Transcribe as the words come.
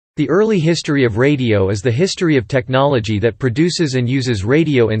The early history of radio is the history of technology that produces and uses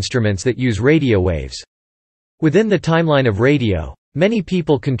radio instruments that use radio waves. Within the timeline of radio, many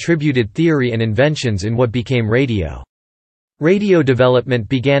people contributed theory and inventions in what became radio. Radio development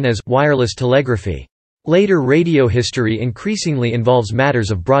began as wireless telegraphy. Later radio history increasingly involves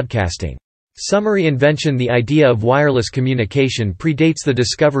matters of broadcasting. Summary invention. The idea of wireless communication predates the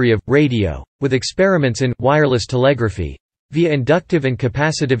discovery of radio, with experiments in wireless telegraphy via inductive and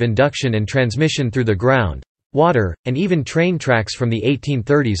capacitive induction and transmission through the ground, water, and even train tracks from the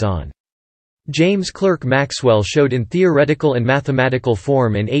 1830s on. James Clerk Maxwell showed in theoretical and mathematical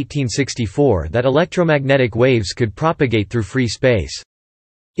form in 1864 that electromagnetic waves could propagate through free space.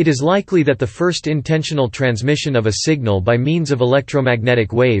 It is likely that the first intentional transmission of a signal by means of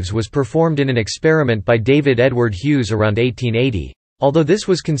electromagnetic waves was performed in an experiment by David Edward Hughes around 1880, although this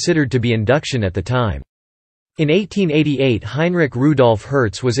was considered to be induction at the time. In 1888, Heinrich Rudolf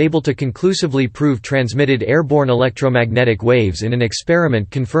Hertz was able to conclusively prove transmitted airborne electromagnetic waves in an experiment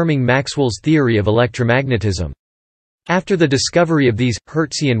confirming Maxwell's theory of electromagnetism. After the discovery of these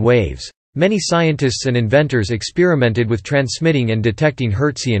Hertzian waves, many scientists and inventors experimented with transmitting and detecting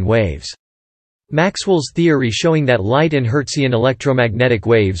Hertzian waves. Maxwell's theory showing that light and Hertzian electromagnetic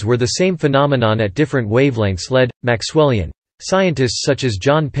waves were the same phenomenon at different wavelengths led Maxwellian scientists such as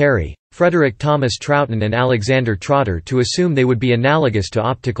John Perry, Frederick Thomas Troughton and Alexander Trotter to assume they would be analogous to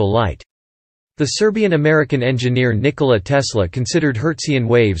optical light. The Serbian-American engineer Nikola Tesla considered Hertzian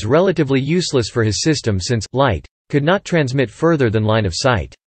waves relatively useless for his system since light could not transmit further than line of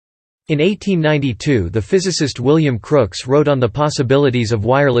sight. In 1892, the physicist William Crookes wrote on the possibilities of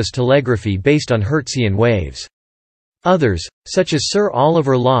wireless telegraphy based on Hertzian waves. Others, such as Sir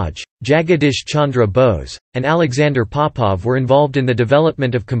Oliver Lodge, Jagadish Chandra Bose, and Alexander Popov were involved in the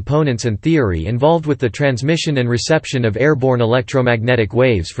development of components and theory involved with the transmission and reception of airborne electromagnetic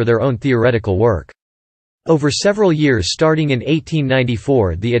waves for their own theoretical work. Over several years starting in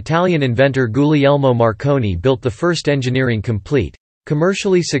 1894, the Italian inventor Guglielmo Marconi built the first engineering complete,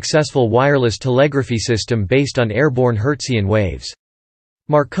 commercially successful wireless telegraphy system based on airborne Hertzian waves.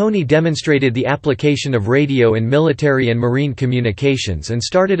 Marconi demonstrated the application of radio in military and marine communications and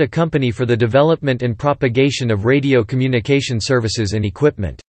started a company for the development and propagation of radio communication services and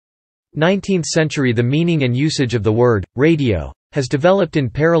equipment. 19th century. The meaning and usage of the word radio has developed in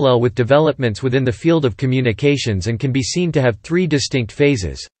parallel with developments within the field of communications and can be seen to have three distinct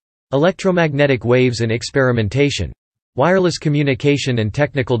phases: electromagnetic waves and experimentation, wireless communication and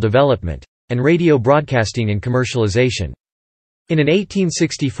technical development, and radio broadcasting and commercialization. In an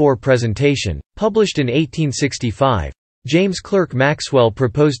 1864 presentation, published in 1865, James Clerk Maxwell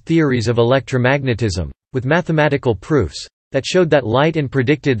proposed theories of electromagnetism, with mathematical proofs, that showed that light and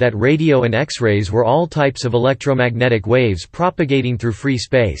predicted that radio and X-rays were all types of electromagnetic waves propagating through free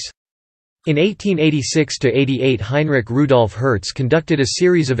space. In 1886–88, Heinrich Rudolf Hertz conducted a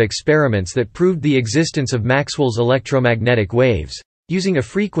series of experiments that proved the existence of Maxwell's electromagnetic waves, using a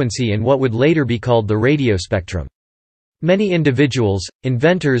frequency in what would later be called the radio spectrum. Many individuals,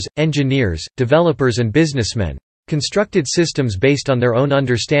 inventors, engineers, developers and businessmen, constructed systems based on their own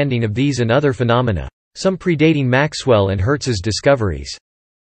understanding of these and other phenomena, some predating Maxwell and Hertz's discoveries.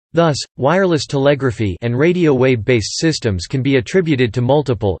 Thus, wireless telegraphy and radio wave-based systems can be attributed to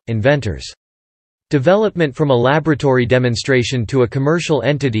multiple inventors. Development from a laboratory demonstration to a commercial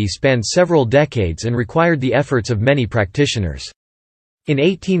entity spanned several decades and required the efforts of many practitioners. In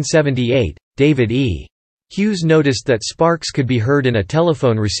 1878, David E. Hughes noticed that sparks could be heard in a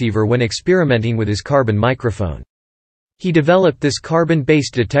telephone receiver when experimenting with his carbon microphone. He developed this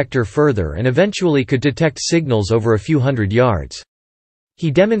carbon-based detector further and eventually could detect signals over a few hundred yards.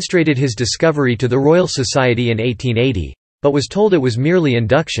 He demonstrated his discovery to the Royal Society in 1880, but was told it was merely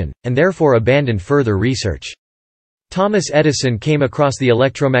induction, and therefore abandoned further research. Thomas Edison came across the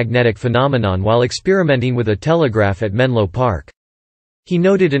electromagnetic phenomenon while experimenting with a telegraph at Menlo Park. He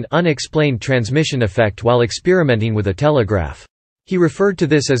noted an unexplained transmission effect while experimenting with a telegraph. He referred to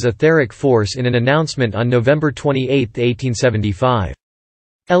this as etheric force in an announcement on November 28, 1875.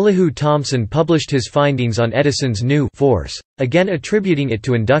 Elihu Thomson published his findings on Edison's new force, again attributing it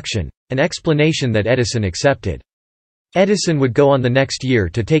to induction, an explanation that Edison accepted. Edison would go on the next year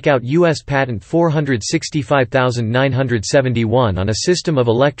to take out U.S. Patent 465,971 on a system of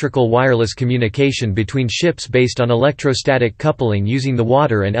electrical wireless communication between ships based on electrostatic coupling using the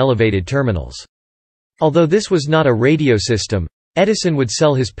water and elevated terminals. Although this was not a radio system, Edison would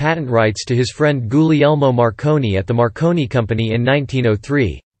sell his patent rights to his friend Guglielmo Marconi at the Marconi Company in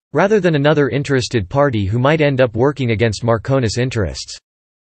 1903, rather than another interested party who might end up working against Marconi's interests.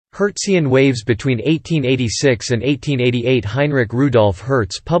 Hertzian waves. Between 1886 and 1888, Heinrich Rudolf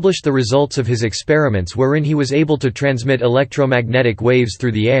Hertz published the results of his experiments wherein he was able to transmit electromagnetic waves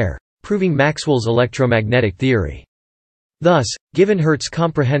through the air, proving Maxwell's electromagnetic theory. Thus, given Hertz's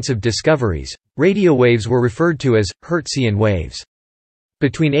comprehensive discoveries, radio waves were referred to as Hertzian waves.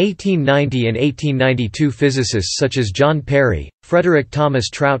 Between 1890 and 1892, physicists such as John Perry, Frederick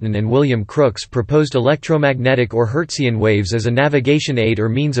Thomas Troughton and William Crookes proposed electromagnetic or Hertzian waves as a navigation aid or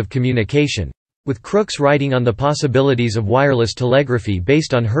means of communication, with Crookes writing on the possibilities of wireless telegraphy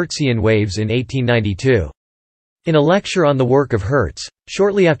based on Hertzian waves in 1892. In a lecture on the work of Hertz,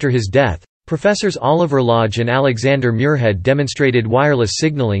 shortly after his death, Professors Oliver Lodge and Alexander Muirhead demonstrated wireless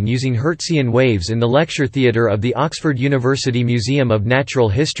signaling using Hertzian waves in the lecture theatre of the Oxford University Museum of Natural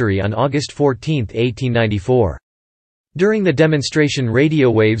History on August 14, 1894. During the demonstration, radio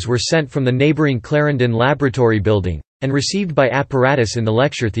waves were sent from the neighbouring Clarendon Laboratory building, and received by apparatus in the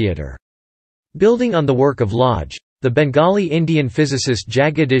lecture theatre. Building on the work of Lodge, the Bengali Indian physicist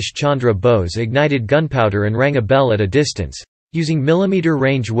Jagadish Chandra Bose ignited gunpowder and rang a bell at a distance, using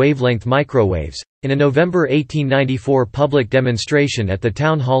millimeter-range wavelength microwaves, in a November 1894 public demonstration at the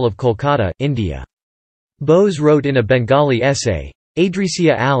Town Hall of Kolkata, India. Bose wrote in a Bengali essay,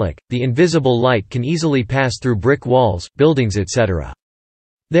 "Adrisya alak, the invisible light can easily pass through brick walls, buildings etc.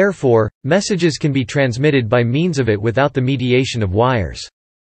 Therefore, messages can be transmitted by means of it without the mediation of wires."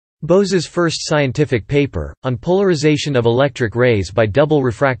 Bose's first scientific paper, on polarization of electric rays by double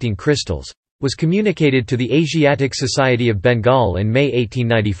refracting crystals, was communicated to the Asiatic Society of Bengal in May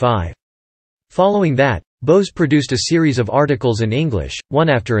 1895. Following that, Bose produced a series of articles in English, one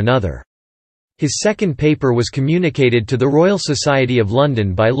after another. His second paper was communicated to the Royal Society of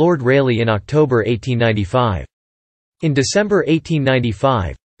London by Lord Rayleigh in October 1895. In December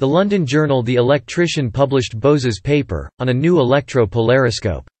 1895, the London journal The Electrician published Bose's paper, on a new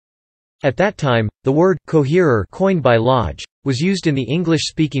electro-polariscope. At that time, the word «coherer» coined by Lodge, was used in the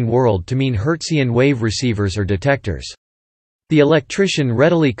English-speaking world to mean Hertzian wave receivers or detectors. The Electrician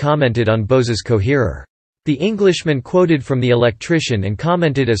readily commented on Bose's coherer. The Englishman quoted from The Electrician and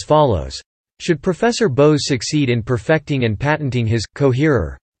commented as follows, "Should Professor Bose succeed in perfecting and patenting his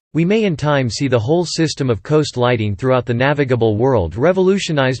coherer, we may in time see the whole system of coast lighting throughout the navigable world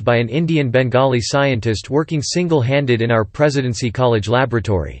revolutionized by an Indian Bengali scientist working single-handed in our Presidency College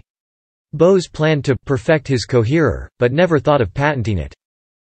laboratory." Bose planned to perfect his coherer, but never thought of patenting it.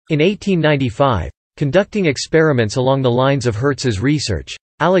 In 1895, conducting experiments along the lines of Hertz's research,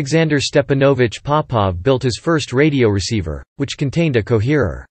 Alexander Stepanovich Popov built his first radio receiver, which contained a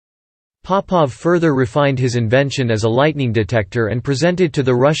coherer. Popov further refined his invention as a lightning detector and presented to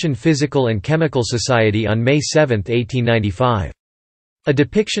the Russian Physical and Chemical Society on May 7, 1895. A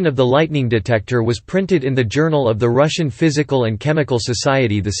depiction of the lightning detector was printed in the Journal of the Russian Physical and Chemical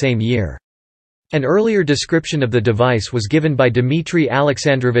Society the same year. An earlier description of the device was given by Dmitry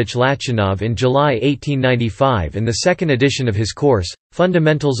Alexandrovich Lachinov in July 1895 in the second edition of his course,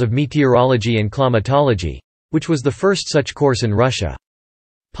 Fundamentals of Meteorology and Climatology, which was the first such course in Russia.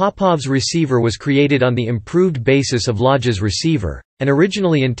 Popov's receiver was created on the improved basis of Lodge's receiver, and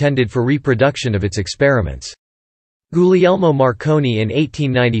originally intended for reproduction of its experiments. Guglielmo Marconi in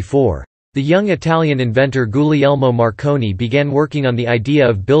 1894. The young Italian inventor Guglielmo Marconi began working on the idea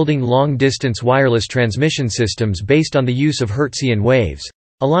of building long-distance wireless transmission systems based on the use of Hertzian waves,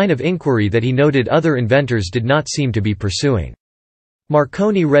 a line of inquiry that he noted other inventors did not seem to be pursuing.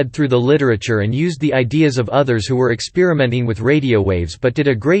 Marconi read through the literature and used the ideas of others who were experimenting with radio waves but did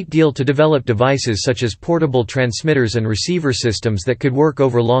a great deal to develop devices such as portable transmitters and receiver systems that could work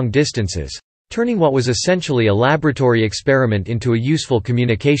over long distances, turning what was essentially a laboratory experiment into a useful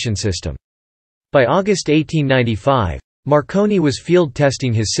communication system. By August 1895, Marconi was field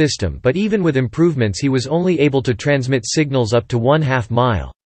testing his system, but even with improvements he was only able to transmit signals up to 1/2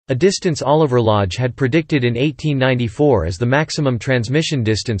 mile, a distance Oliver Lodge had predicted in 1894 as the maximum transmission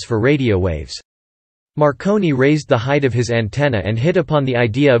distance for radio waves. Marconi raised the height of his antenna and hit upon the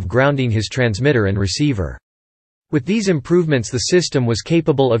idea of grounding his transmitter and receiver. With these improvements, the system was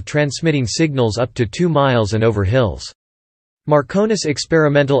capable of transmitting signals up to 2 miles and over hills. Marconi's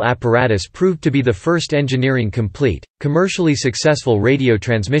experimental apparatus proved to be the first engineering-complete, commercially successful radio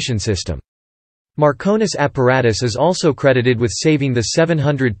transmission system. Marconi's apparatus is also credited with saving the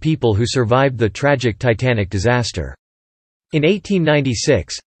 700 people who survived the tragic Titanic disaster. In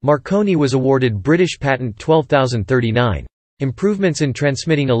 1896, Marconi was awarded British Patent 12039. Improvements in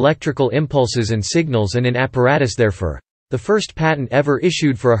transmitting electrical impulses and signals and in apparatus, therefore, the first patent ever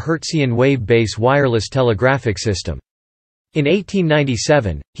issued for a Hertzian wave-base wireless telegraphic system. In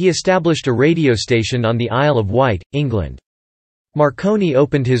 1897, he established a radio station on the Isle of Wight, England. Marconi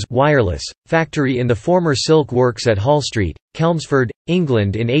opened his «wireless» factory in the former Silk Works at Hall Street, Chelmsford,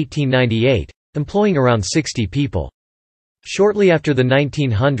 England in 1898, employing around 60 people. Shortly after the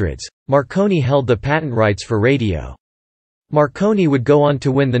 1900s, Marconi held the patent rights for radio. Marconi would go on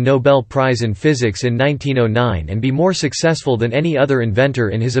to win the Nobel Prize in Physics in 1909 and be more successful than any other inventor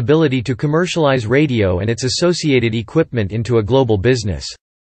in his ability to commercialize radio and its associated equipment into a global business.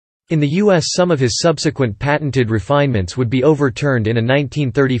 In the U.S., some of his subsequent patented refinements would be overturned in a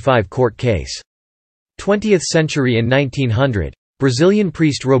 1935 court case. 20th century. In 1900, Brazilian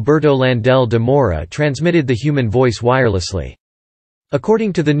priest Roberto Landel de Moura transmitted the human voice wirelessly.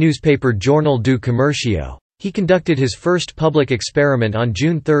 According to the newspaper Jornal do Comércio, he conducted his first public experiment on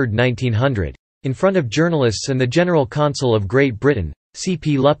June 3, 1900, in front of journalists and the General Consul of Great Britain,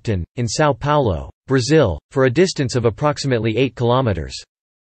 C.P. Lupton, in São Paulo, Brazil, for a distance of approximately 8 kilometers.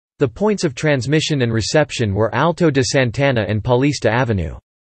 The points of transmission and reception were Alto de Santana and Paulista Avenue.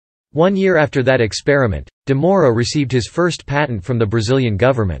 1 year after that experiment, de Moura received his first patent from the Brazilian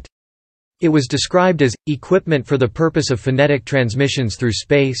government. It was described as equipment for the purpose of phonetic transmissions through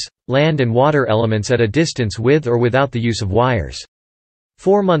space, land and water elements at a distance with or without the use of wires.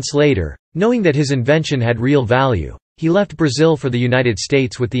 4 months later, knowing that his invention had real value, he left Brazil for the United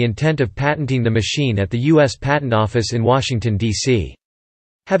States with the intent of patenting the machine at the U.S. Patent Office in Washington, D.C.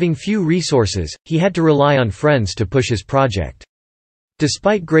 Having few resources, he had to rely on friends to push his project.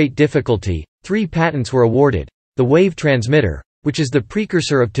 Despite great difficulty, 3 patents were awarded: the wave transmitter, which is the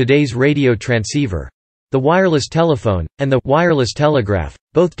precursor of today's radio transceiver, the wireless telephone, and the wireless telegraph,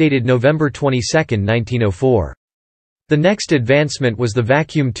 both dated November 22, 1904. The next advancement was the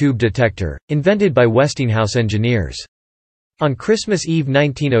vacuum tube detector, invented by Westinghouse engineers. On Christmas Eve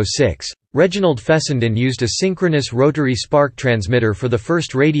 1906, Reginald Fessenden used a synchronous rotary spark transmitter for the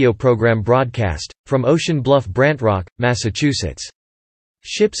first radio program broadcast, from Ocean Bluff, Brantrock, Massachusetts.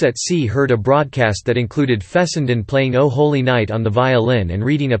 Ships at sea heard a broadcast that included Fessenden playing O Holy Night on the violin and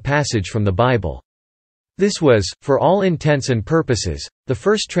reading a passage from the Bible. This was, for all intents and purposes, the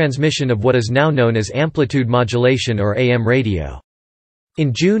first transmission of what is now known as amplitude modulation or AM radio.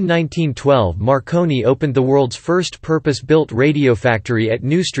 In June 1912, Marconi opened the world's first purpose-built radio factory at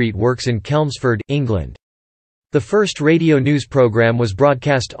New Street Works in Chelmsford, England. The first radio news program was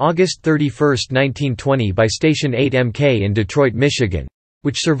broadcast August 31, 1920 by station 8MK in Detroit, Michigan,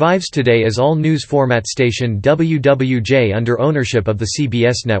 which survives today as all-news format station WWJ under ownership of the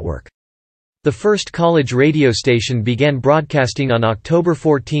CBS network. The first college radio station began broadcasting on October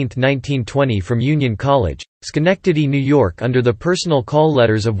 14, 1920 from Union College, Schenectady, New York under the personal call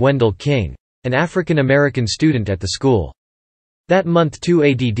letters of Wendell King, an African-American student at the school. That month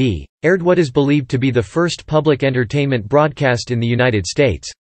 2ADD aired what is believed to be the first public entertainment broadcast in the United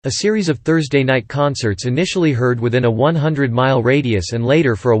States, a series of Thursday night concerts initially heard within a 100-mile radius and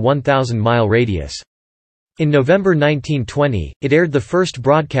later for a 1,000-mile radius. In November 1920, it aired the first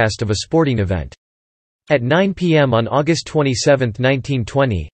broadcast of a sporting event. At 9 p.m. on August 27,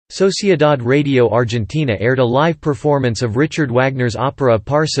 1920, Sociedad Radio Argentina aired a live performance of Richard Wagner's opera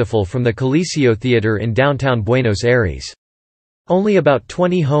Parsifal from the Coliseo Theatre in downtown Buenos Aires. Only about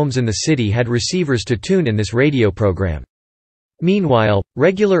 20 homes in the city had receivers to tune in this radio program. Meanwhile,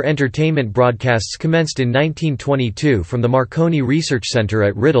 regular entertainment broadcasts commenced in 1922 from the Marconi Research Centre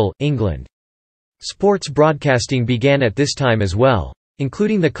at Riddle, England. Sports broadcasting began at this time as well,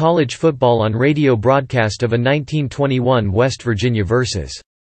 including the college football on radio broadcast of a 1921 West Virginia vs.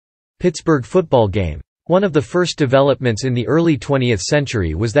 Pittsburgh football game. One of the first developments in the early 20th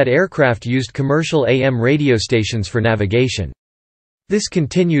century was that aircraft used commercial AM radio stations for navigation. This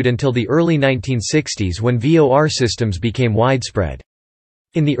continued until the early 1960s when VOR systems became widespread.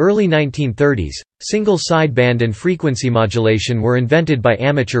 In the early 1930s, single sideband and frequency modulation were invented by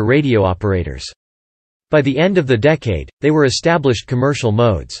amateur radio operators. By the end of the decade, they were established commercial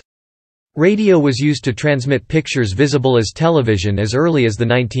modes. Radio was used to transmit pictures visible as television as early as the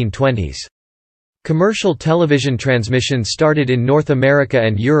 1920s. Commercial television transmissions started in North America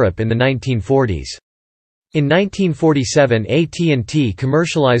and Europe in the 1940s. In 1947, AT&T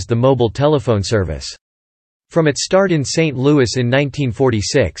commercialized the mobile telephone service. From its start in St. Louis in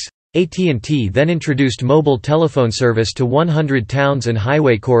 1946, AT&T then introduced mobile telephone service to 100 towns and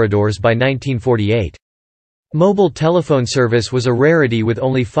highway corridors by 1948. Mobile telephone service was a rarity with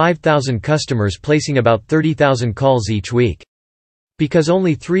only 5,000 customers placing about 30,000 calls each week. Because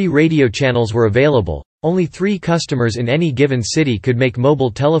only 3 radio channels were available, only 3 customers in any given city could make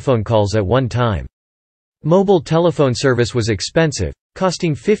mobile telephone calls at one time. Mobile telephone service was expensive,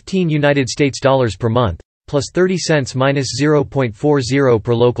 costing $15 US per month, plus 30 cents minus 0.40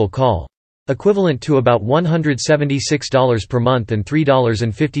 per local call. equivalent to about $176 per month and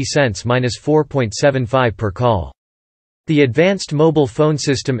 $3.50 minus 4.75 per call. The Advanced Mobile Phone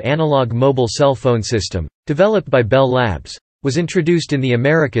System Analog Mobile Cell Phone System, developed by Bell Labs, was introduced in the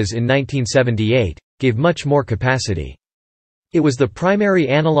Americas in 1978, gave much more capacity. It was the primary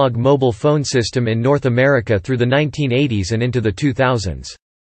analog mobile phone system in North America through the 1980s and into the 2000s.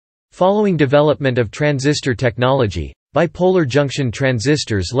 Following development of transistor technology, bipolar junction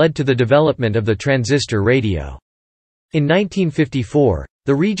transistors led to the development of the transistor radio. In 1954,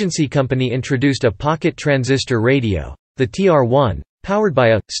 the Regency Company introduced a pocket transistor radio, the TR-1, powered by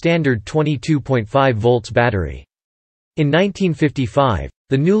a standard 22.5 volts battery. In 1955,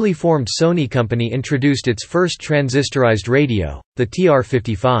 the newly formed Sony Company introduced its first transistorized radio, the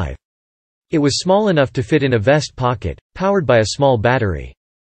TR-55. It was small enough to fit in a vest pocket, powered by a small battery.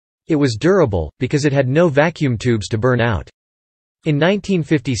 It was durable, because it had no vacuum tubes to burn out. In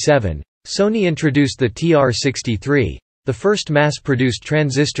 1957, Sony introduced the TR-63, the first mass-produced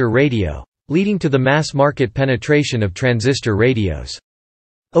transistor radio, leading to the mass-market penetration of transistor radios.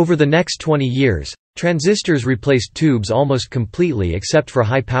 Over the next 20 years, transistors replaced tubes almost completely except for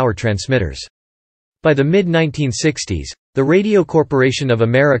high-power transmitters. By the mid-1960s, the Radio Corporation of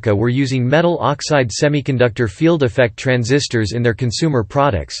America were using metal oxide semiconductor field effect transistors in their consumer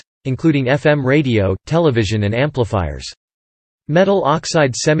products, including FM radio, television and amplifiers. Metal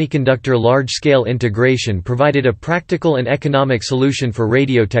oxide semiconductor large-scale integration provided a practical and economic solution for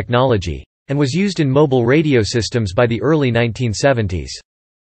radio technology, and was used in mobile radio systems by the early 1970s.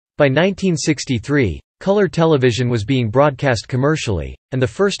 By 1963, color television was being broadcast commercially, and the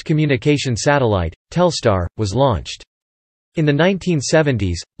first communication satellite, Telstar, was launched. In the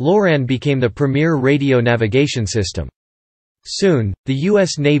 1970s, LORAN became the premier radio navigation system. Soon, the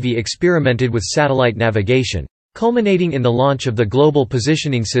U.S. Navy experimented with satellite navigation, culminating in the launch of the Global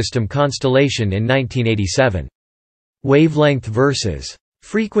Positioning System Constellation in 1987. Wavelength versus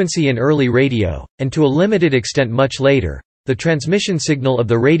frequency in early radio, and to a limited extent much later, the transmission signal of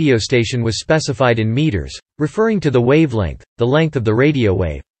the radio station was specified in meters, referring to the wavelength, the length of the radio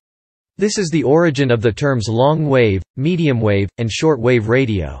wave. This is the origin of the terms long wave, medium wave, and short wave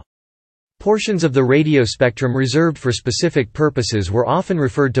radio. Portions of the radio spectrum reserved for specific purposes were often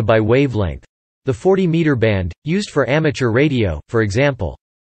referred to by wavelength. The 40-meter band, used for amateur radio, for example.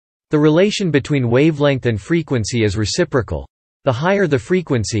 The relation between wavelength and frequency is reciprocal. The higher the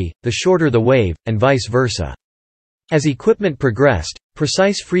frequency, the shorter the wave, and vice versa. As equipment progressed,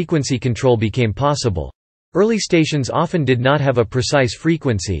 precise frequency control became possible. Early stations often did not have a precise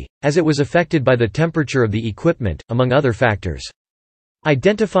frequency, as it was affected by the temperature of the equipment, among other factors.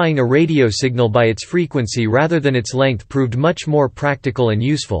 Identifying a radio signal by its frequency rather than its length proved much more practical and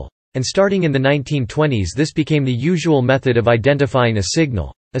useful, and starting in the 1920s this became the usual method of identifying a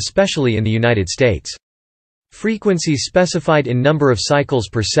signal, especially in the United States. Frequencies specified in number of cycles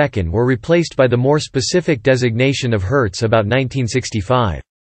per second were replaced by the more specific designation of Hertz about 1965.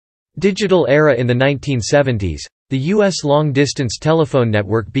 Digital era. In the 1970s, the U.S. long-distance telephone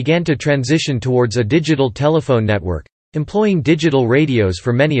network began to transition towards a digital telephone network, employing digital radios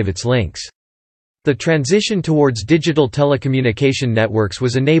for many of its links. The transition towards digital telecommunication networks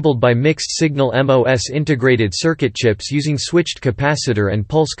was enabled by mixed-signal MOS integrated circuit chips using switched capacitor and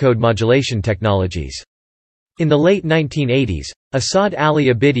pulse code modulation technologies. In the late 1980s, Asad Ali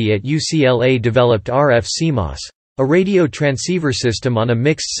Abidi at UCLA developed RF CMOS, a radio transceiver system on a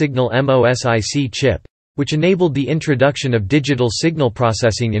mixed-signal MOSIC chip, which enabled the introduction of digital signal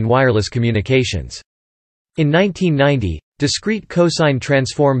processing in wireless communications. In 1990, discrete cosine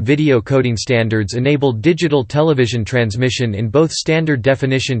transform video coding standards enabled digital television transmission in both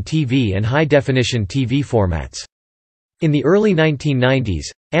standard-definition TV and high-definition TV formats. In the early 1990s,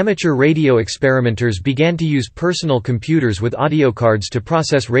 amateur radio experimenters began to use personal computers with audio cards to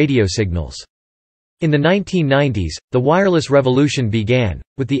process radio signals. In the 1990s, the wireless revolution began,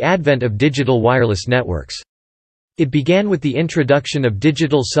 with the advent of digital wireless networks. It began with the introduction of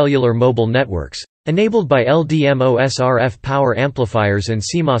digital cellular mobile networks, enabled by LDMOS RF power amplifiers and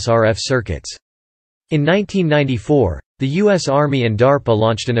CMOS RF circuits. In 1994, the U.S. Army and DARPA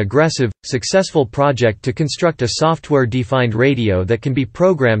launched an aggressive, successful project to construct a software-defined radio that can be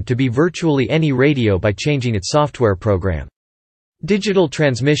programmed to be virtually any radio by changing its software program. Digital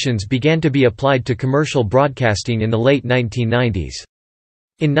transmissions began to be applied to commercial broadcasting in the late 1990s.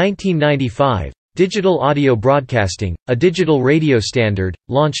 In 1995, digital audio broadcasting, a digital radio standard,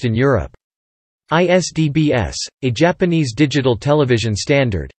 launched in Europe. ISDBS, a Japanese digital television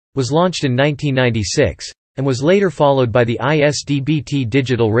standard, was launched in 1996, and was later followed by the ISDBT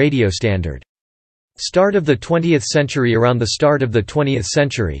digital radio standard. Start of the 20th century. Around the start of the 20th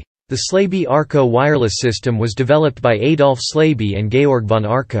century, The Slaby-Arco wireless system was developed by Adolf Slaby and Georg von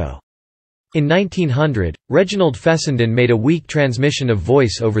Arco. In 1900, Reginald Fessenden made a weak transmission of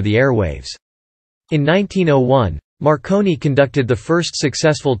voice over the airwaves. In 1901, Marconi conducted the first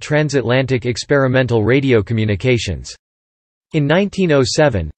successful transatlantic experimental radio communications. In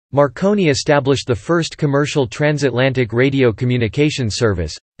 1907, Marconi established the first commercial transatlantic radio communication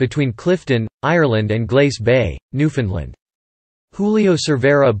service, between Clifton, Ireland and Glace Bay, Newfoundland. Julio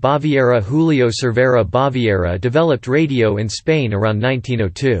Cervera Baviera developed radio in Spain around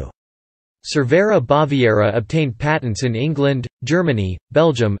 1902. Cervera Baviera obtained patents in England, Germany,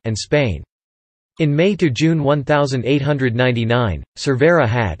 Belgium, and Spain. In May to June 1899, Cervera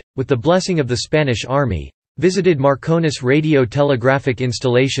had, with the blessing of the Spanish army, visited Marconi's radio telegraphic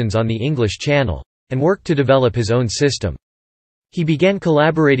installations on the English Channel, and worked to develop his own system. He began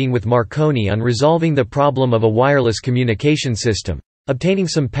collaborating with Marconi on resolving the problem of a wireless communication system, obtaining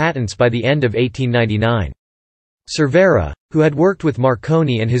some patents by the end of 1899. Cervera, who had worked with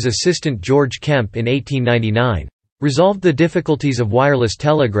Marconi and his assistant George Kemp in 1899, resolved the difficulties of wireless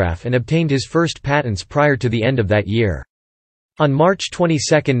telegraph and obtained his first patents prior to the end of that year. On March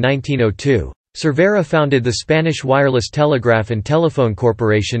 22, 1902, Cervera founded the Spanish Wireless Telegraph and Telephone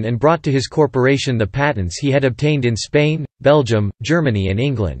Corporation and brought to his corporation the patents he had obtained in Spain, Belgium, Germany and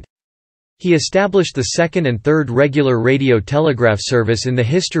England. He established the second and third regular radio telegraph service in the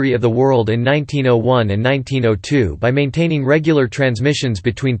history of the world in 1901 and 1902 by maintaining regular transmissions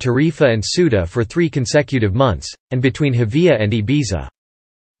between Tarifa and Ceuta for 3 consecutive months, and between Sevilla and Ibiza.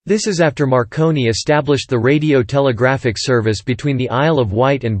 This is after Marconi established the radio telegraphic service between the Isle of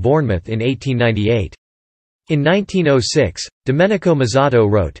Wight and Bournemouth in 1898. In 1906, Domenico Mazzato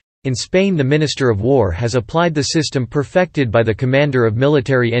wrote, "In Spain the Minister of War has applied the system perfected by the Commander of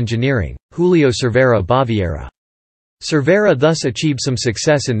Military Engineering, Julio Cervera Baviera." Cervera thus achieved some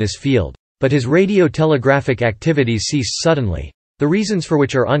success in this field, but his radio telegraphic activities ceased suddenly, the reasons for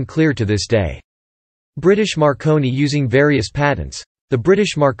which are unclear to this day. British Marconi using various patents. The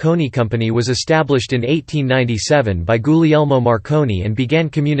British Marconi Company was established in 1897 by Guglielmo Marconi and began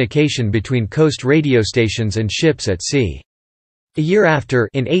communication between coast radio stations and ships at sea. A year after,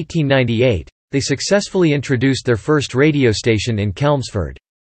 in 1898, they successfully introduced their first radio station in Chelmsford.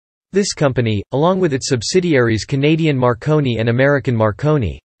 This company, along with its subsidiaries Canadian Marconi and American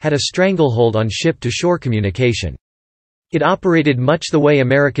Marconi, had a stranglehold on ship-to-shore communication. It operated much the way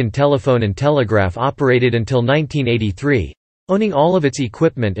American Telephone and Telegraph operated until 1983. Owning all of its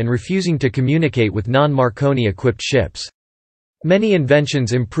equipment and refusing to communicate with non-Marconi-equipped ships. Many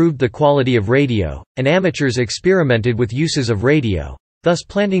inventions improved the quality of radio, and amateurs experimented with uses of radio, thus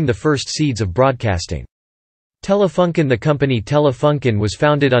planting the first seeds of broadcasting. Telefunken. The company Telefunken was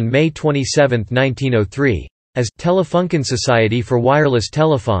founded on May 27, 1903, as Telefunken Society for Wireless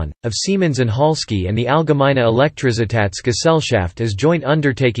Telephone, of Siemens and Halski and the Allgemeine Elektricitätsgesellschaft as joint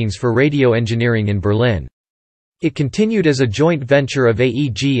undertakings for radio engineering in Berlin. It continued as a joint venture of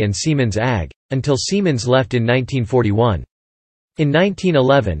AEG and Siemens AG, until Siemens left in 1941. In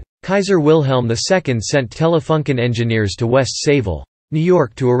 1911, Kaiser Wilhelm II sent Telefunken engineers to West Sayville, New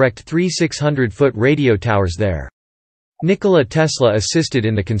York to erect 3 600-foot radio towers there. Nikola Tesla assisted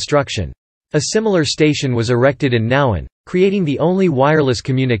in the construction. A similar station was erected in Nauen, creating the only wireless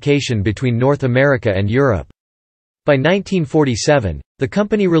communication between North America and Europe. By 1947, the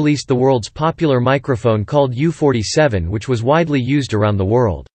company released the world's popular microphone called U-47, which was widely used around the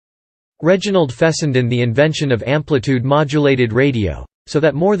world. Reginald Fessenden. The invention of amplitude-modulated radio, so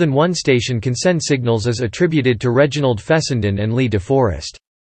that more than one station can send signals, is attributed to Reginald Fessenden and Lee De Forest.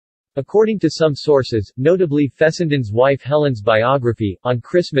 According to some sources, notably Fessenden's wife Helen's biography, on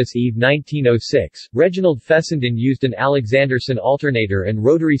Christmas Eve 1906, Reginald Fessenden used an Alexanderson alternator and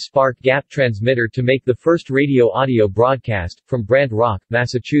rotary spark gap transmitter to make the first radio audio broadcast, from Brant Rock,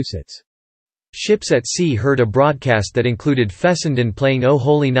 Massachusetts. Ships at sea heard a broadcast that included Fessenden playing O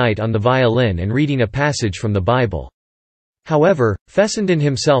Holy Night on the violin and reading a passage from the Bible. However, Fessenden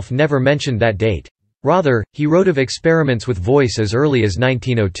himself never mentioned that date. Rather, he wrote of experiments with voice as early as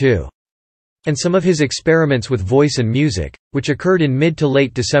 1902. And some of his experiments with voice and music, which occurred in mid to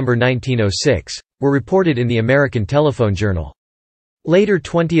late December 1906, were reported in the American Telephone Journal. Later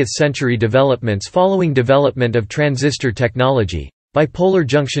 20th-century developments following development of transistor technology, bipolar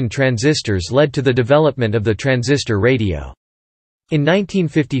junction transistors led to the development of the transistor radio. In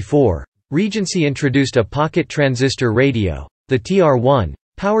 1954, Regency introduced a pocket transistor radio, the TR-1,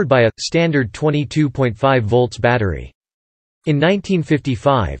 powered by a standard 22.5 volts battery. In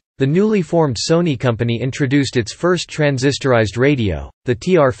 1955, the newly formed Sony company introduced its first transistorized radio, the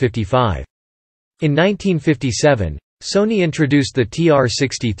TR-55. In 1957, Sony introduced the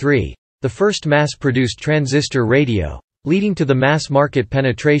TR-63, the first mass-produced transistor radio, leading to the mass-market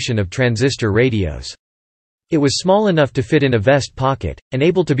penetration of transistor radios. It was small enough to fit in a vest pocket, and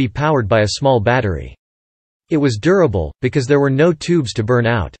able to be powered by a small battery. It was durable, because there were no tubes to burn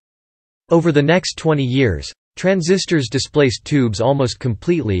out. Over the next 20 years, transistors displaced tubes almost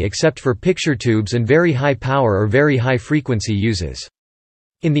completely except for picture tubes and very high power or very high frequency uses.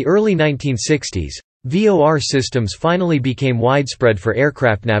 In the early 1960s, VOR systems finally became widespread for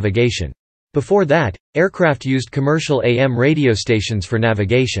aircraft navigation. Before that, aircraft used commercial AM radio stations for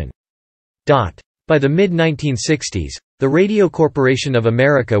navigation. By the mid-1960s, the Radio Corporation of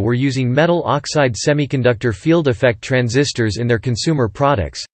America were using metal oxide semiconductor field effect transistors in their consumer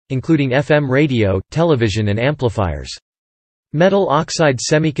products, including FM radio, television and amplifiers. Metal oxide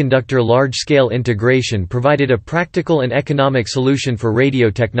semiconductor large-scale integration provided a practical and economic solution for radio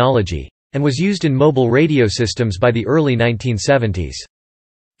technology, and was used in mobile radio systems by the early 1970s.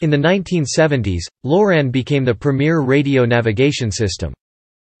 In the 1970s, LORAN became the premier radio navigation system.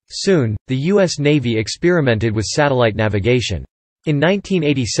 Soon, the U.S. Navy experimented with satellite navigation. In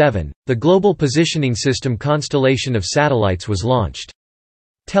 1987, the Global Positioning System constellation of satellites was launched.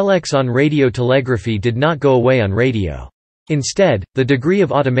 Telex on radio telegraphy did not go away on radio. Instead, the degree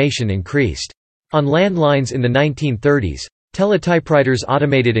of automation increased. On landlines in the 1930s, teletypewriters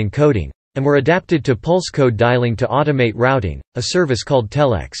automated encoding, and were adapted to pulse code dialing to automate routing, a service called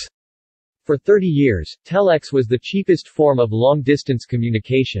telex. For 30 years, telex was the cheapest form of long-distance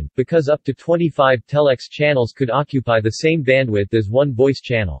communication, because up to 25 telex channels could occupy the same bandwidth as one voice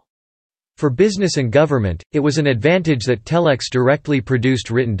channel. For business and government, it was an advantage that telex directly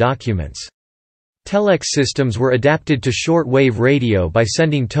produced written documents. Telex systems were adapted to short-wave radio by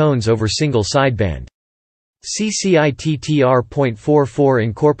sending tones over single sideband. CCITTR.44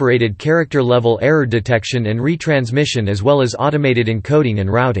 incorporated character-level error detection and retransmission as well as automated encoding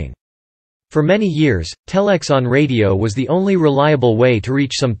and routing. For many years, telex on radio was the only reliable way to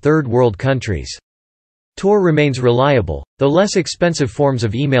reach some third-world countries. Tor remains reliable, though less expensive forms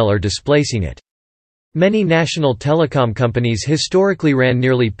of email are displacing it. Many national telecom companies historically ran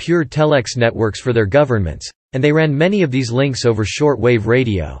nearly pure telex networks for their governments, and they ran many of these links over short-wave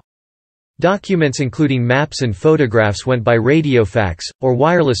radio. Documents including maps and photographs went by radiofax, or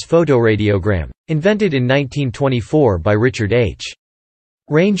wireless photoradiogram, invented in 1924 by Richard H.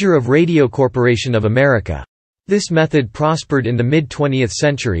 Ranger of Radio Corporation of America. This method prospered in the mid-20th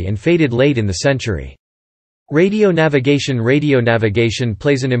century and faded late in the century. Radio navigation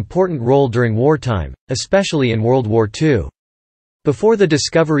plays an important role during wartime, especially in World War II. Before the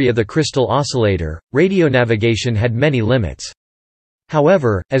discovery of the crystal oscillator, radio navigation had many limits.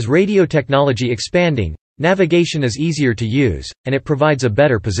 However, as radio technology expanding, navigation is easier to use, and it provides a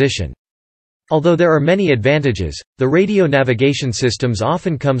better position. Although there are many advantages, the radio navigation systems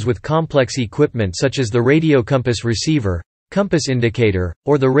often comes with complex equipment such as the radio compass receiver, compass indicator,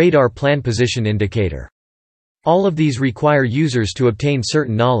 or the radar plan position indicator. All of these require users to obtain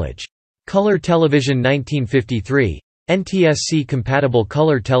certain knowledge. Color television 1953. NTSC-compatible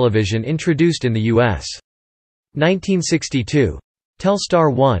color television introduced in the U.S. 1962.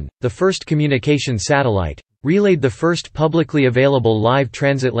 Telstar 1, the first communication satellite, relayed the first publicly available live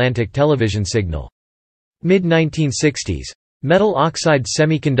transatlantic television signal. Mid-1960s. Metal oxide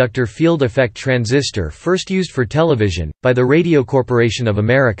semiconductor field effect transistor first used for television, by the Radio Corporation of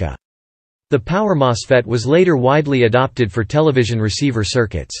America. The power MOSFET was later widely adopted for television receiver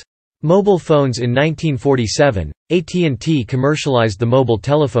circuits. Mobile phones in 1947, AT&T commercialized the mobile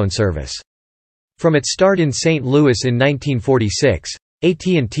telephone service. From its start in St. Louis in 1946,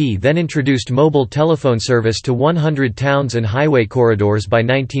 AT&T then introduced mobile telephone service to 100 towns and highway corridors by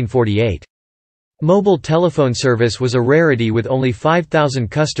 1948. Mobile telephone service was a rarity with only 5,000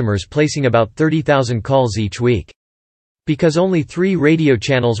 customers placing about 30,000 calls each week. Because only 3 radio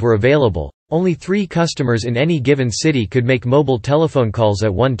channels were available, only 3 customers in any given city could make mobile telephone calls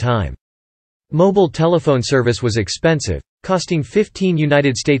at one time. Mobile telephone service was expensive, costing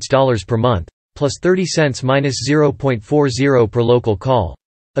 $15 per month, plus 30 cents minus 0.40 per local call,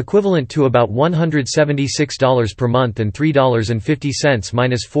 equivalent to about $176 per month and $3.50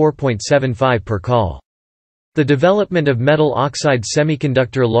 minus 4.75 per call. The development of metal oxide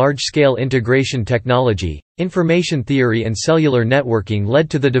semiconductor large-scale integration technology, information theory and cellular networking led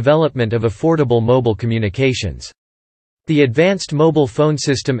to the development of affordable mobile communications. The Advanced Mobile Phone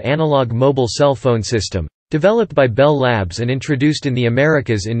System Analog Mobile Cell Phone System, developed by Bell Labs and introduced in the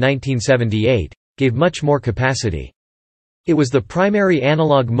Americas in 1978, gave much more capacity. It was the primary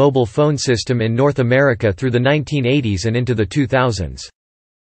analog mobile phone system in North America through the 1980s and into the 2000s.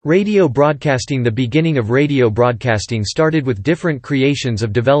 Radio broadcasting. The beginning of radio broadcasting started with different creations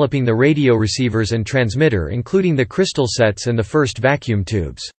of developing the radio receivers and transmitter, including the crystal sets and the first vacuum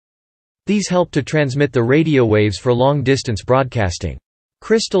tubes. These helped to transmit the radio waves for long-distance broadcasting.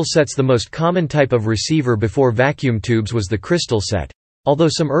 Crystal sets. The most common type of receiver before vacuum tubes was the crystal set, although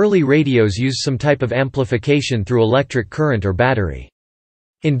some early radios used some type of amplification through electric current or battery.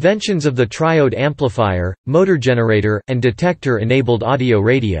 Inventions of the triode amplifier, motor generator, and detector enabled audio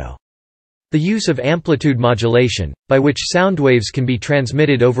radio. The use of amplitude modulation, by which sound waves can be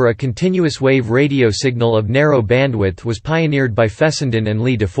transmitted over a continuous wave radio signal of narrow bandwidth, was pioneered by Fessenden and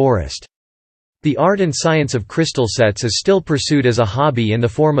Lee de Forest. The art and science of crystal sets is still pursued as a hobby in the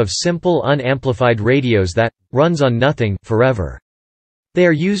form of simple unamplified radios that runs on nothing forever. They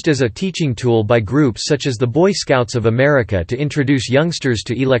are used as a teaching tool by groups such as the Boy Scouts of America to introduce youngsters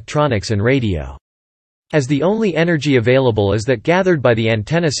to electronics and radio. As the only energy available is that gathered by the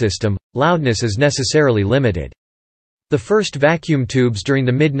antenna system, loudness is necessarily limited. The first vacuum tubes during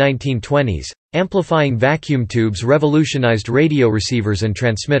the mid-1920s, amplifying vacuum tubes revolutionized radio receivers and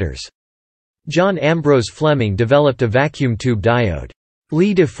transmitters. John Ambrose Fleming developed a vacuum tube diode.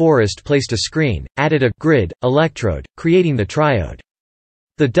 Lee de Forest placed a screen, added a grid electrode, creating the triode.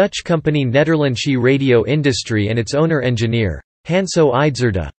 The Dutch company Nederlandsche Radio Industrie and its owner-engineer, Hanso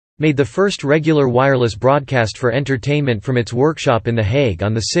Eidzerde, made the first regular wireless broadcast for entertainment from its workshop in The Hague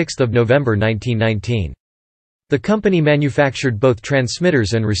on 6 November 1919. The company manufactured both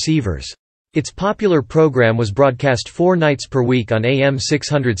transmitters and receivers. Its popular program was broadcast 4 nights per week on AM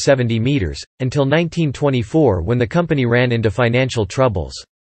 670 meters, until 1924 when the company ran into financial troubles.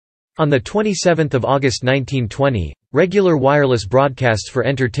 On 27 August 1920, regular wireless broadcasts for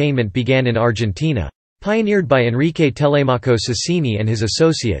entertainment began in Argentina, pioneered by Enrique Telemaco Cecchini and his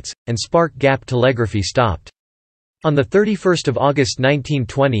associates, and spark gap telegraphy stopped. On 31 August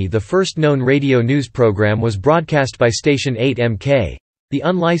 1920 the first known radio news program was broadcast by station 8MK, the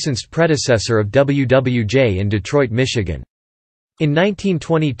unlicensed predecessor of WWJ in Detroit, Michigan. In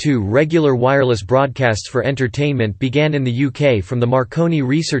 1922 regular wireless broadcasts for entertainment began in the UK from the Marconi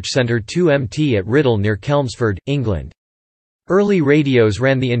Research Centre 2MT at Riddle near Chelmsford, England. Early radios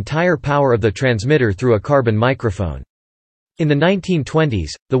ran the entire power of the transmitter through a carbon microphone. In the 1920s,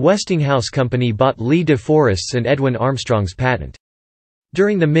 the Westinghouse Company bought Lee de Forest's and Edwin Armstrong's patent.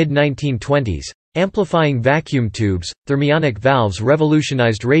 During the mid-1920s, amplifying vacuum tubes, thermionic valves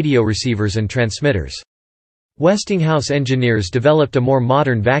revolutionized radio receivers and transmitters. Westinghouse engineers developed a more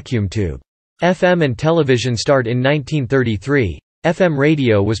modern vacuum tube. FM and television started in 1933. FM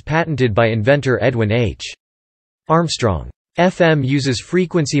radio was patented by inventor Edwin H. Armstrong. FM uses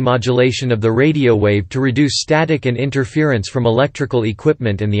frequency modulation of the radio wave to reduce static and interference from electrical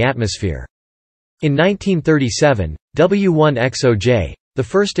equipment in the atmosphere. In 1937, W1XOJ, the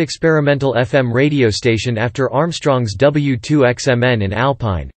first experimental FM radio station after Armstrong's W2XMN in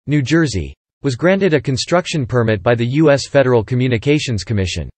Alpine, New Jersey, was granted a construction permit by the U.S. Federal Communications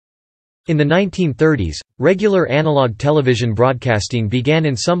Commission. In the 1930s, regular analog television broadcasting began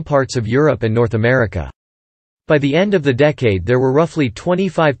in some parts of Europe and North America. By the end of the decade there were roughly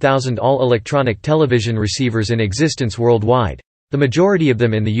 25,000 all-electronic television receivers in existence worldwide, the majority of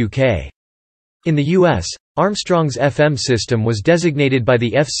them in the UK. In the U.S., Armstrong's FM system was designated by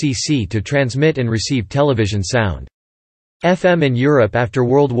the FCC to transmit and receive television sound. FM in Europe. After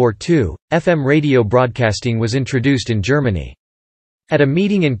World War II, FM radio broadcasting was introduced in Germany. At a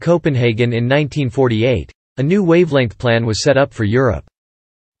meeting in Copenhagen in 1948, a new wavelength plan was set up for Europe.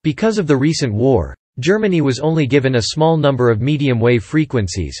 Because of the recent war, Germany was only given a small number of medium-wave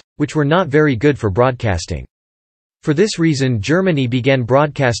frequencies, which were not very good for broadcasting. For this reason Germany began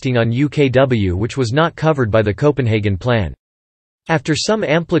broadcasting on UKW, which was not covered by the Copenhagen plan. After some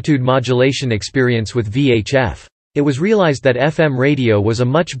amplitude modulation experience with VHF, it was realized that FM radio was a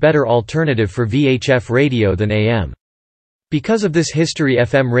much better alternative for VHF radio than AM. Because of this history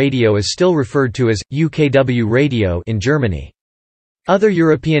FM radio is still referred to as UKW radio in Germany. Other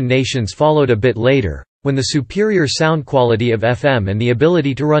European nations followed a bit later, when the superior sound quality of FM and the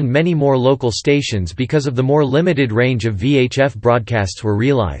ability to run many more local stations because of the more limited range of VHF broadcasts were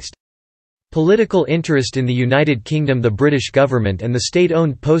realized. Political interest in the United Kingdom. The British government and the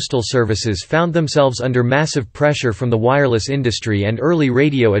state-owned postal services found themselves under massive pressure from the wireless industry and early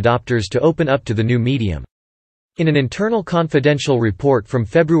radio adopters to open up to the new medium. In an internal confidential report from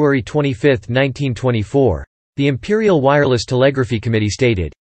February 25, 1924, the Imperial Wireless Telegraphy Committee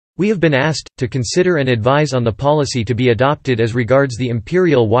stated, "We have been asked to consider and advise on the policy to be adopted as regards the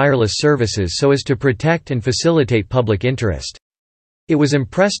Imperial wireless services so as to protect and facilitate public interest. It was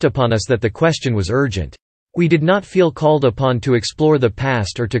impressed upon us that the question was urgent. We did not feel called upon to explore the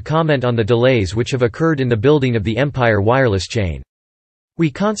past or to comment on the delays which have occurred in the building of the Empire wireless chain.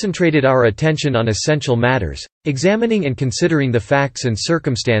 We concentrated our attention on essential matters, examining and considering the facts and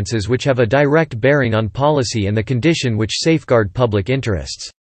circumstances which have a direct bearing on policy and the condition which safeguard public interests.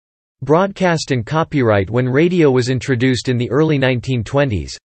 Broadcast and copyright. When radio was introduced in the early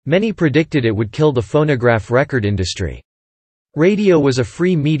 1920s, many predicted it would kill the phonograph record industry. Radio was a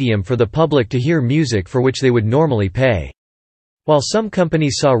free medium for the public to hear music for which they would normally pay. While some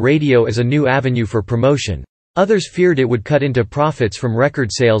companies saw radio as a new avenue for promotion, others feared it would cut into profits from record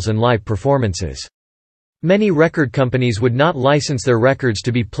sales and live performances. Many record companies would not license their records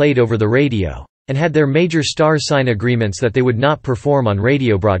to be played over the radio, and had their major stars sign agreements that they would not perform on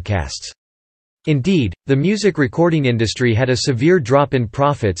radio broadcasts. Indeed, the music recording industry had a severe drop in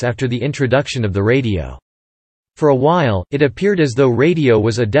profits after the introduction of the radio. For a while, it appeared as though radio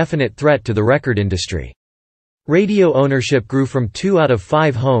was a definite threat to the record industry. Radio ownership grew from 2 out of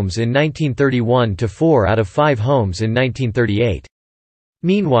 5 homes in 1931 to 4 out of 5 homes in 1938.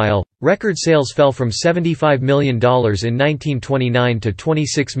 Meanwhile, record sales fell from $75 million in 1929 to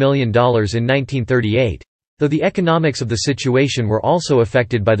 $26 million in 1938, though the economics of the situation were also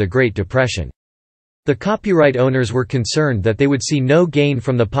affected by the Great Depression. The copyright owners were concerned that they would see no gain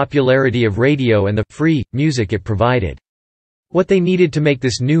from the popularity of radio and the free music it provided. What they needed to make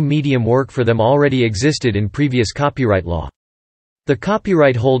this new medium work for them already existed in previous copyright law. The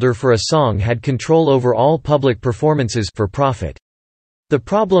copyright holder for a song had control over all public performances for profit. The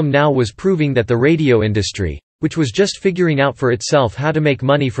problem now was proving that the radio industry, which was just figuring out for itself how to make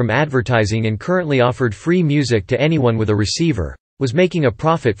money from advertising and currently offered free music to anyone with a receiver, was making a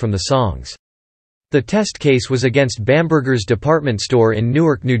profit from the songs. The test case was against Bamberger's department store in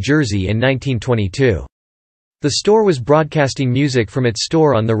Newark, New Jersey in 1922. The store was broadcasting music from its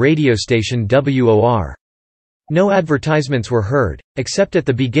store on the radio station WOR. No advertisements were heard, except at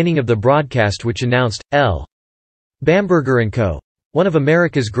the beginning of the broadcast which announced, L. Bamberger & Co., one of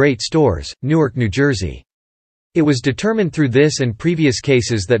America's great stores, Newark, New Jersey. It was determined through this and previous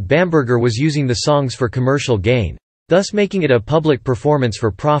cases that Bamberger was using the songs for commercial gain, thus making it a public performance for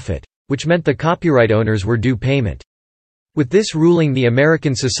profit, which meant the copyright owners were due payment. With this ruling, the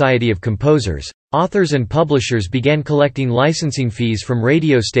American Society of Composers, Authors and Publishers began collecting licensing fees from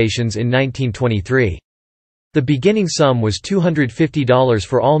radio stations in 1923. The beginning sum was $250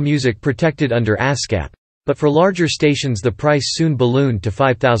 for all music protected under ASCAP, but for larger stations the price soon ballooned to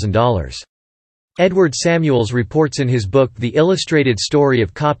 $5,000. Edward Samuels reports in his book The Illustrated Story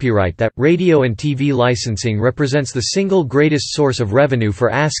of Copyright that radio and TV licensing represents the single greatest source of revenue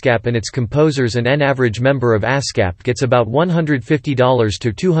for ASCAP and its composers, and an average member of ASCAP gets about $150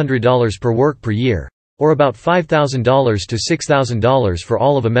 to $200 per work per year, or about $5,000 to $6,000 for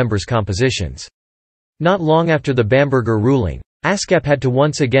all of a member's compositions. Not long after the Bamberger ruling, ASCAP had to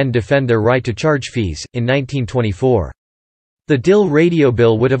once again defend their right to charge fees, in 1924. The Dill radio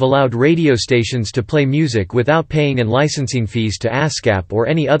bill would have allowed radio stations to play music without paying and licensing fees to ASCAP or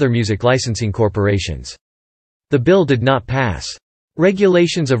any other music licensing corporations. The bill did not pass.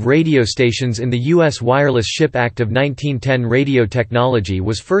 Regulations of radio stations in the U.S. Wireless Ship Act of 1910. Radio technology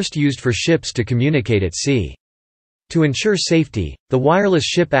was first used for ships to communicate at sea. To ensure safety, the Wireless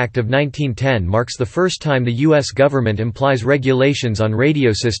Ship Act of 1910 marks the first time the U.S. government implies regulations on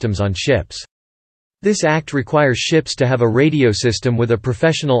radio systems on ships. This act requires ships to have a radio system with a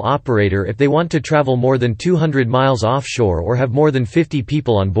professional operator if they want to travel more than 200 miles offshore or have more than 50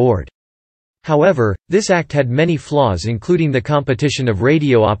 people on board. However, this act had many flaws, including the competition of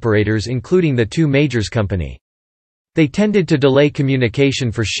radio operators, including the two majors company. They tended to delay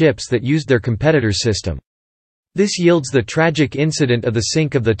communication for ships that used their competitor's system. This yields the tragic incident of the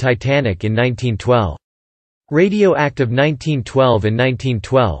sink of the Titanic in 1912. Radio Act of 1912 and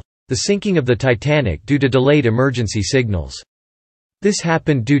 1912. The sinking of the Titanic due to delayed emergency signals. This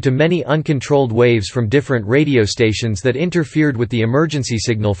happened due to many uncontrolled waves from different radio stations that interfered with the emergency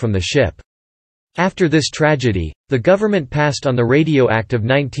signal from the ship. After this tragedy, the government passed on the Radio Act of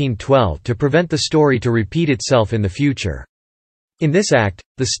 1912 to prevent the story to repeat itself in the future. In this act,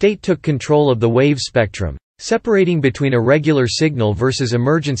 the state took control of the wave spectrum, separating between a regular signal versus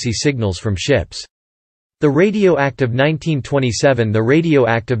emergency signals from ships. The Radio Act of 1927. The Radio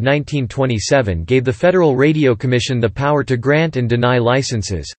Act of 1927 gave the Federal Radio Commission the power to grant and deny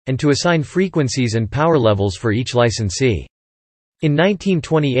licenses, and to assign frequencies and power levels for each licensee. In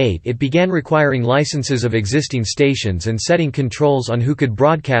 1928 it began requiring licenses of existing stations and setting controls on who could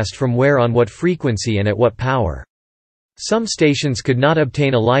broadcast from where, on what frequency, and at what power. Some stations could not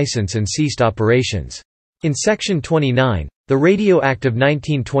obtain a license and ceased operations. In Section 29, The Radio Act of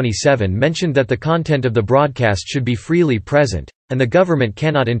 1927 mentioned that the content of the broadcast should be freely present, and the government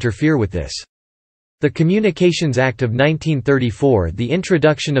cannot interfere with this. The Communications Act of 1934. The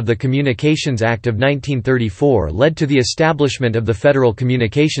introduction of the Communications Act of 1934 led to the establishment of the Federal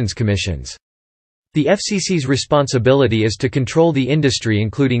Communications Commissions. The FCC's responsibility is to control the industry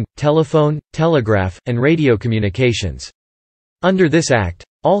including telephone, telegraph, and radio communications. Under this act,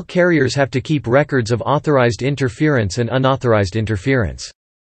 all carriers have to keep records of authorized interference and unauthorized interference.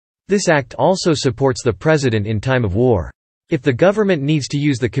 This act also supports the President in time of war. If the government needs to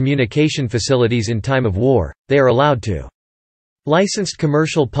use the communication facilities in time of war, they are allowed to. Licensed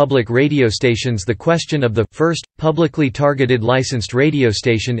commercial public radio stations. The question of the first publicly targeted licensed radio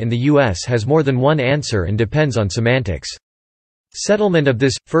station in the U.S. has more than one answer and depends on semantics. Settlement of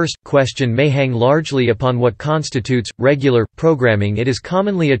this first question may hang largely upon what constitutes regular programming. It is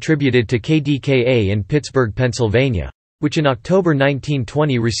commonly attributed to KDKA in Pittsburgh, Pennsylvania, which in October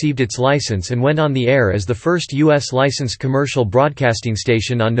 1920 received its license and went on the air as the first U.S. licensed commercial broadcasting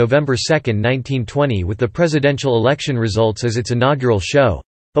station on November 2, 1920 with the presidential election results as its inaugural show,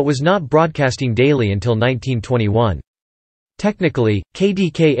 but was not broadcasting daily until 1921. Technically,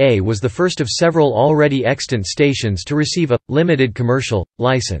 KDKA was the first of several already extant stations to receive a limited commercial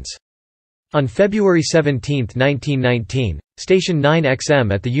license. On February 17, 1919, Station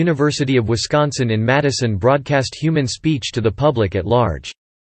 9XM at the University of Wisconsin in Madison broadcast human speech to the public at large.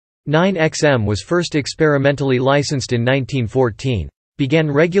 9XM was first experimentally licensed in 1914,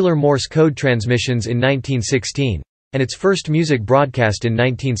 began regular Morse code transmissions in 1916, and its first music broadcast in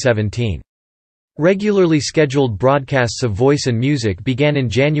 1917. Regularly scheduled broadcasts of voice and music began in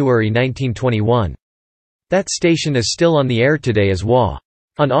January 1921. That station is still on the air today as WA.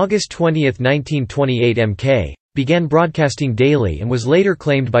 On August 20, 1928 MK began broadcasting daily and was later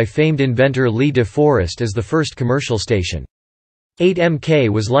claimed by famed inventor Lee De Forest as the first commercial station. 8MK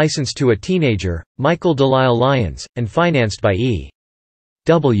was licensed to a teenager, Michael Delisle Lyons, and financed by E.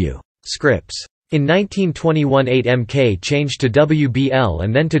 W. Scripps. In 1921 8MK changed to WBL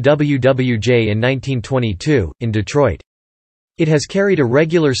and then to WWJ in 1922, in Detroit. It has carried a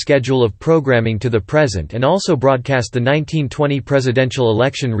regular schedule of programming to the present and also broadcast the 1920 presidential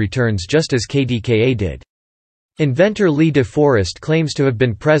election returns just as KDKA did. Inventor Lee De Forest claims to have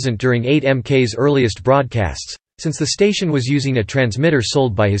been present during 8MK's earliest broadcasts, since the station was using a transmitter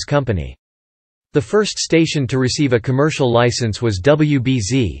sold by his company. The first station to receive a commercial license was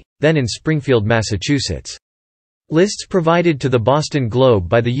WBZ, then in Springfield, Massachusetts. Lists provided to the Boston Globe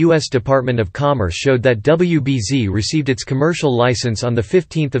by the U.S. Department of Commerce showed that WBZ received its commercial license on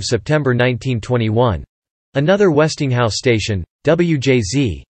 15 September 1921. Another Westinghouse station,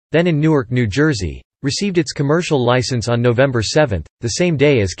 WJZ, then in Newark, New Jersey, received its commercial license on November 7, the same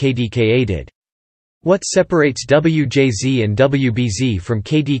day as KDKA did. What separates WJZ and WBZ from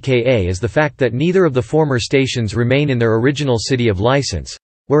KDKA is the fact that neither of the former stations remain in their original city of license,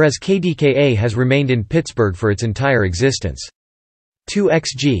 whereas KDKA has remained in Pittsburgh for its entire existence.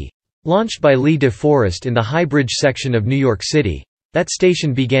 2XG. Launched by Lee De Forest in the High Bridge section of New York City, that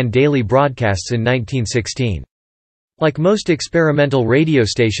station began daily broadcasts in 1916. Like most experimental radio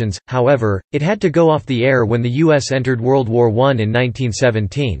stations, however, it had to go off the air when the U.S. entered World War I in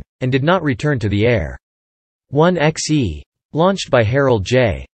 1917, and did not return to the air. 1XE. Launched by Harold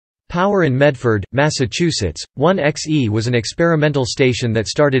J. Power in Medford, Massachusetts, 1XE was an experimental station that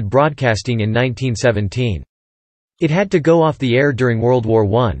started broadcasting in 1917. It had to go off the air during World War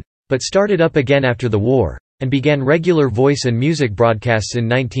I, but started up again after the war, and began regular voice and music broadcasts in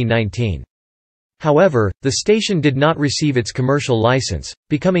 1919. However, the station did not receive its commercial license,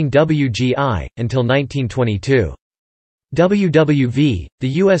 becoming WGI, until 1922. WWV, the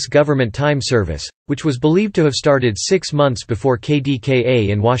U.S. government time service, which was believed to have started 6 months before KDKA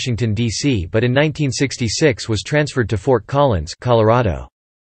in Washington, D.C. but in 1966 was transferred to Fort Collins, Colorado.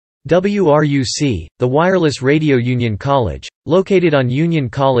 WRUC, the Wireless Radio Union College, located on Union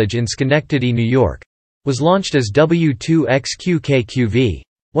College in Schenectady, New York, was launched as W2XQKQV,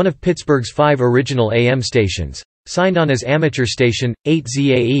 one of Pittsburgh's 5 original AM stations, signed on as amateur station,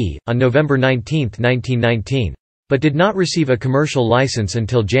 8ZAE, on November 19, 1919. But did not receive a commercial license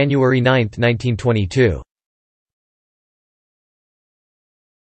until January 9, 1922.